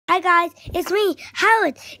Hi guys, it's me,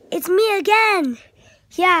 Howard. It's me again.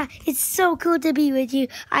 Yeah, it's so cool to be with you.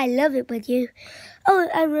 I love it with you. Oh,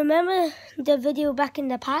 I remember the video back in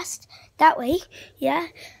the past? That way, yeah.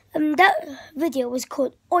 That video was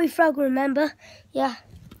called Oi Frog, remember? Yeah.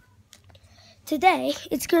 Today,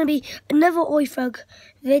 it's going to be another Oi Frog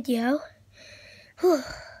video. Whew.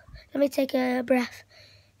 Let me take a breath.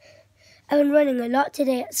 I've been running a lot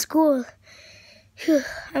today at school. Whew.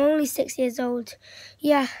 I'm only 6 years old.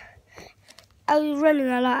 Yeah. I was running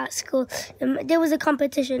a lot at school. There was a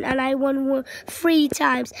competition and I won 3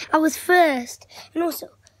 times. I was first. And also,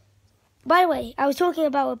 by the way, I was talking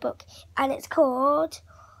about a book and it's called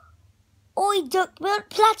Oi Duck-billed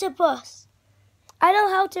Platypus. I know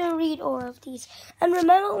how to read all of these. And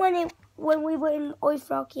remember when we were in Oi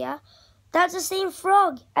Frog, yeah? That's the same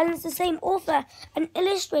frog and it's the same author and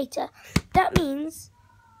illustrator. That means,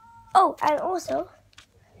 oh, and also,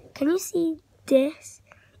 can you see this?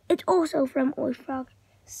 It's also from Oi Frog.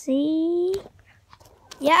 See?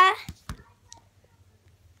 Yeah?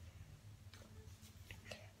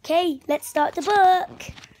 Okay, let's start the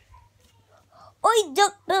book. Oi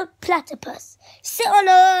Duck-billed Platypus. Sit on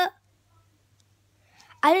a...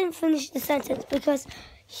 I didn't finish the sentence because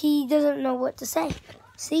he doesn't know what to say.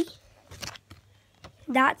 See?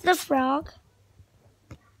 That's the frog.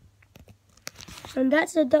 And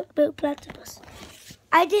that's a duck-billed platypus.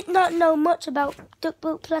 I did not know much about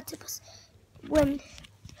duck-billed platypus when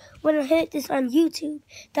I heard this on YouTube.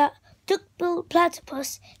 That duck-billed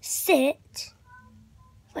platypus sit...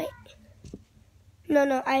 Wait.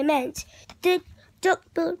 No, I meant the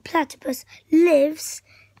duck-billed platypus lives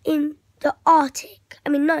in the Arctic. I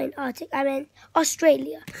mean, not in Arctic, I meant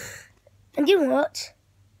Australia. And you know what?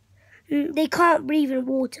 They can't breathe in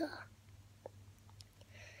water.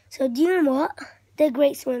 So do you know what? They're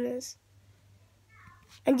great swimmers.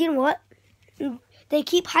 And you know what? They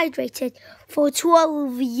keep hydrated for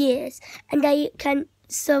 12 years. And they can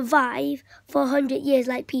survive for 100 years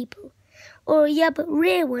like people. Or yeah, but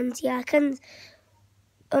rare ones, yeah, can...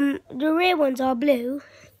 the rare ones are blue.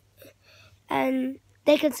 And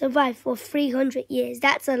they can survive for 300 years.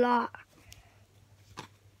 That's a lot.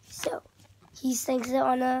 So... he thinks it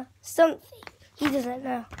on a something. He doesn't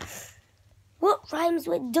know. What rhymes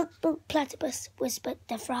with duck-billed platypus? Whispered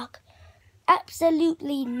the frog.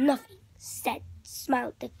 Absolutely nothing,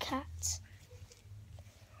 smiled the cat.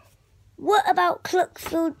 What about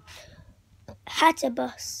cluck-filled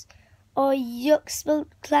hatterbus? Or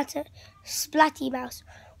yuck-spilled splatty mouse?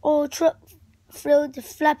 Or truck-filled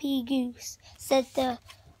flappy goose? Said the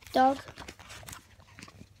dog.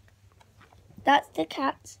 That's the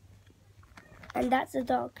cat. And that's a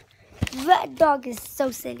dog. That dog is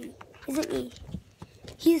so silly, isn't he?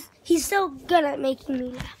 He's so good at making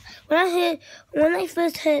me laugh. When I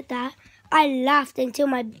first heard that, I laughed until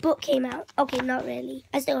my book came out. Okay, not really.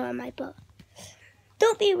 I still have my book.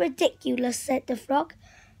 Don't be ridiculous, said the frog.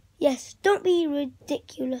 Yes, don't be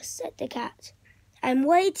ridiculous, said the cat. I'm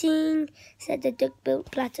waiting, said the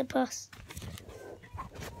duck-billed platypus.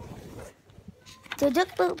 The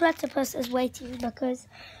duck-billed platypus is waiting because,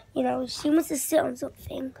 you know, she wants to sit on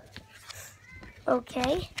something.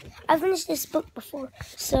 Okay. I finished this book before.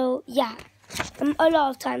 So, yeah. A lot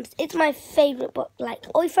of times. It's my favorite book. Like,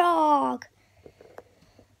 Oi Frog!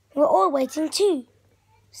 We're all waiting too,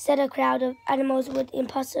 said a crowd of animals with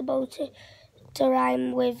impossible to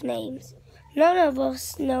rhyme with names. None of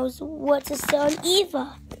us knows what to sit on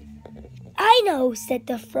either. I know, said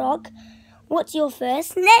the frog. What's your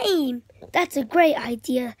first name? That's a great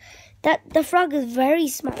idea. The frog is very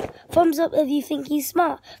smart. Thumbs up if you think he's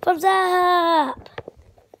smart. Thumbs up!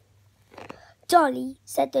 Dolly,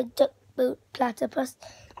 said the duck-billed platypus.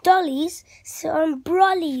 Dollies sit on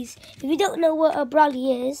brollies. If you don't know what a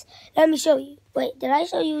brolly is, let me show you. Wait, did I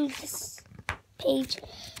show you this page?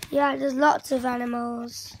 Yeah, there's lots of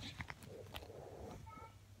animals.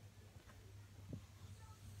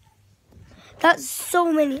 That's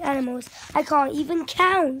so many animals. I can't even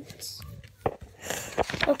count.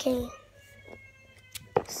 Okay,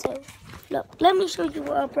 so look, let me show you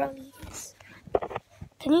what a brolly is.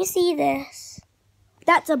 Can you see this?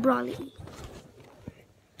 That's a brolly.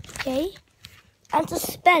 Okay, and to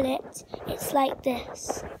spell it, it's like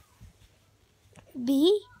this.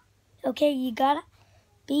 B, okay, you got it?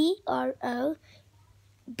 B-R-O,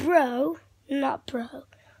 bro, not bro.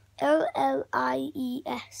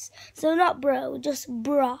 L-L-I-E-S. So not bro, just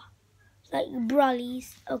bra. Like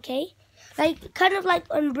brollies, okay? Like, kind of like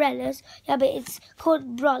umbrellas. Yeah, but it's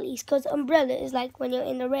called brollies because umbrella is like when you're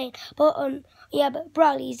in the rain. But, but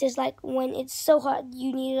brollies is like when it's so hot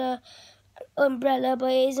you need a umbrella,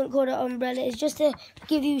 but it isn't called an umbrella. It's just to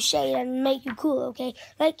give you shade and make you cool, okay?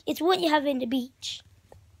 Like, it's what you have in the beach.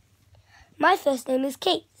 My first name is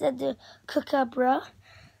Kate, said the kookaburra.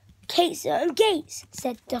 Kate's on gates,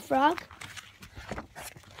 said the frog.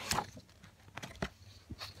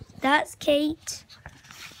 That's Kate.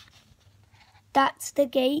 That's the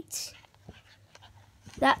gate.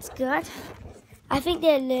 That's good. I think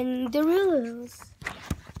they're learning the rules.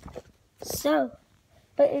 So,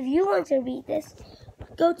 but if you want to read this,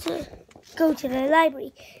 go to the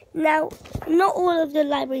library. Now, not all of the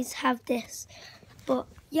libraries have this, but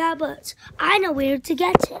I know where to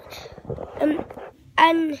get it.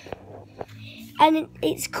 And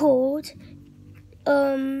it's called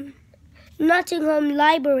Nottingham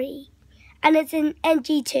Library, and it's in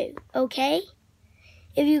NG2. Okay,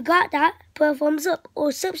 if you got that, put a thumbs up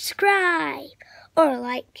or subscribe or a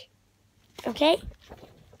like. Okay,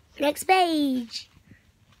 next page.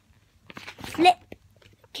 Flip.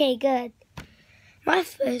 Okay, good. My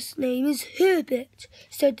first name is Herbert,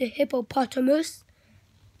 said the hippopotamus.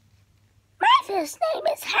 My first name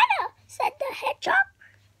is Hannah, said the hedgehog.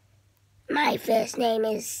 My first name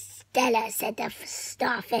is Stella, said the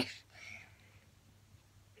starfish.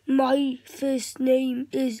 My first name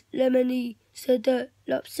is Lemony, said the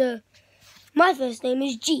lobster. My first name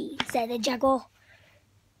is G, said the jaguar.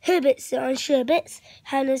 Herbert sit on sherbets,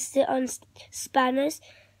 Hannah sit on spanners,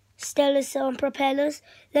 Stella sit on propellers,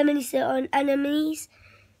 Lemony sit on anemones,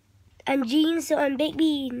 and Jean sit on baked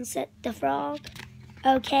beans, said the frog.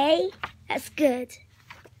 Okay, that's good.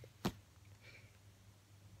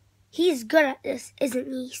 He's good at this, isn't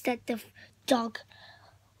he, said the dog.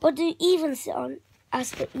 What do you even sit on,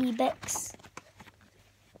 asked the ibex.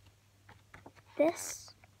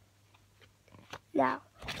 This? Now,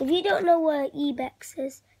 if you don't know what an ibex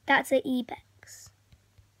is, that's an ibex.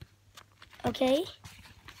 Okay?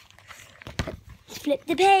 Flip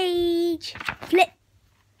the page. Flip.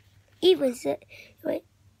 Evens. Wait.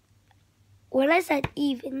 When I said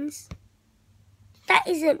evens, that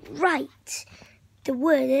isn't right. The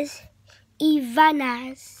word is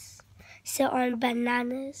Ivanas. Sit on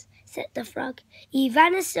bananas, said the frog.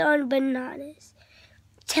 Ivanas sit on bananas.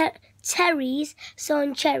 Terries sit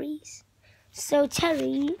on cherries. So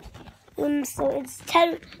Terry, so it's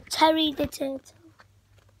Terry the turtle.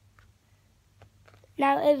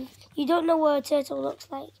 Now, if you don't know what a turtle looks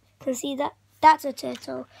like, you can see that that's a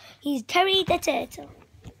turtle. He's Terry the turtle.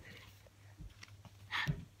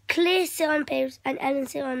 Claire sit on pears and Ellen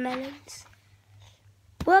sit on melons.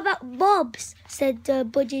 What about Bobs, said the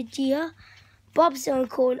budgeteer. Bob sit on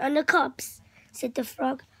corn on the cobs, said the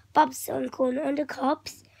frog. Bob sit on corn on the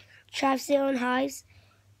cobs. Trav sit on hives.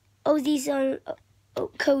 Ozzy sit on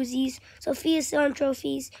cozies. Sophia sit on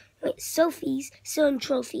trophies. Wait, Sophie's sit on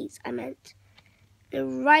trophies, I meant. The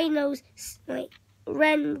rhinos,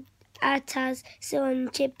 Renatas sit on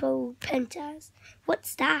chippopentas.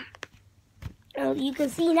 What's that? Oh, you can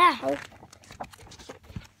see now.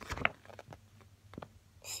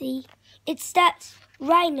 See, it's that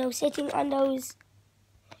rhino sitting on those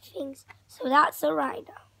things. So that's a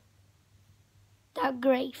rhino. That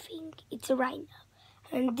grey thing, it's a rhino.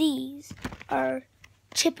 And these are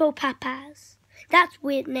chippopapas. That's a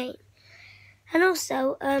weird name. And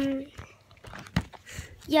also,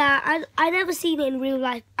 yeah, I never seen it in real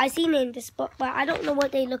life. I seen it in this book, but I don't know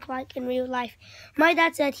what they look like in real life. My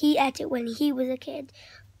dad said he ate it when he was a kid.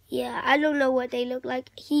 Yeah, I don't know what they look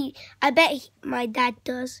like. I bet my dad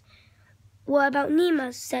does. What about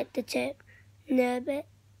Nima, said the chip. Numbbat.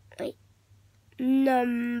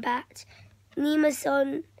 Nima sit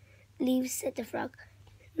on leaves, said the frog.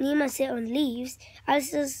 Nima sit on leaves.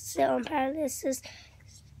 Alice sit on paralysis.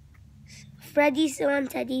 Freddy sit on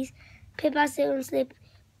teddies. Pippa sit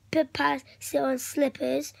on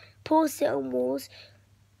slippers. Paul sit on walls.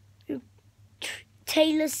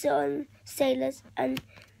 Taylor sit on sailors. And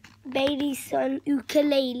Bailey sit on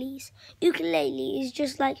ukuleles. Ukulele is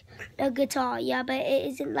just like a guitar, yeah, but it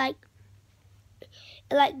isn't like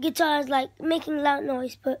guitar is like making loud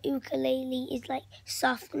noise, but ukulele is like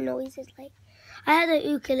soft noises. Like I had a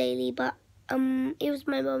ukulele, but it was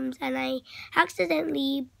my mom's, and I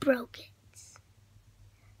accidentally broke it.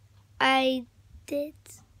 I did.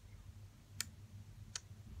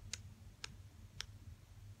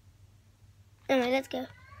 Anyway, let's go.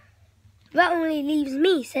 That only leaves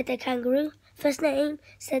me, said the kangaroo. First name,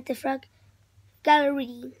 said the frog.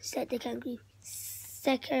 Gallery, said the kangaroo.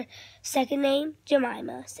 Second name,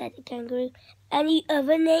 Jemima, said the kangaroo. Any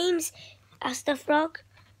other names? Asked the frog.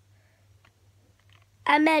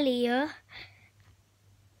 Amelia,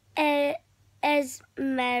 Esmeralda,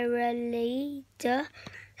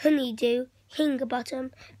 Honeydew,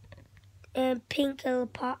 Hingerbottom, pink little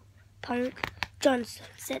punk Johnson,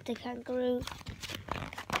 said the kangaroo.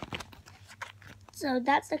 So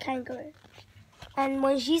that's the kangaroo. And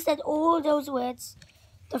when she said all those words,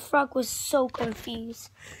 the frog was so confused.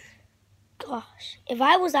 Gosh, if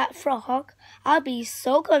I was that frog, I'd be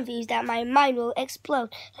so confused that my mind will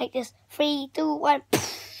explode like this. 3, 2, 1.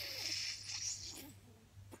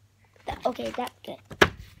 Okay, that's good.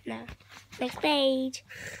 Now, next page.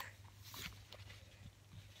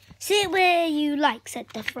 Sit where you like, said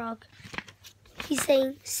the frog. He's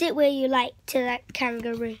saying, sit where you like to that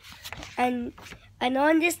kangaroo. And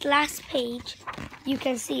on this last page, you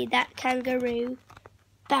can see that kangaroo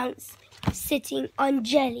bounce sitting on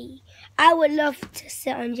jelly. I would love to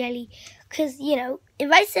sit on jelly because, you know,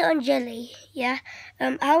 if I sit on jelly, yeah,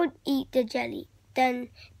 I would eat the jelly.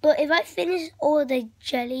 But if I finish all the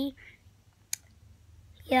jelly,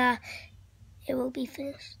 yeah, it will be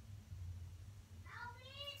finished.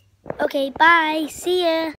 Okay, bye. See ya.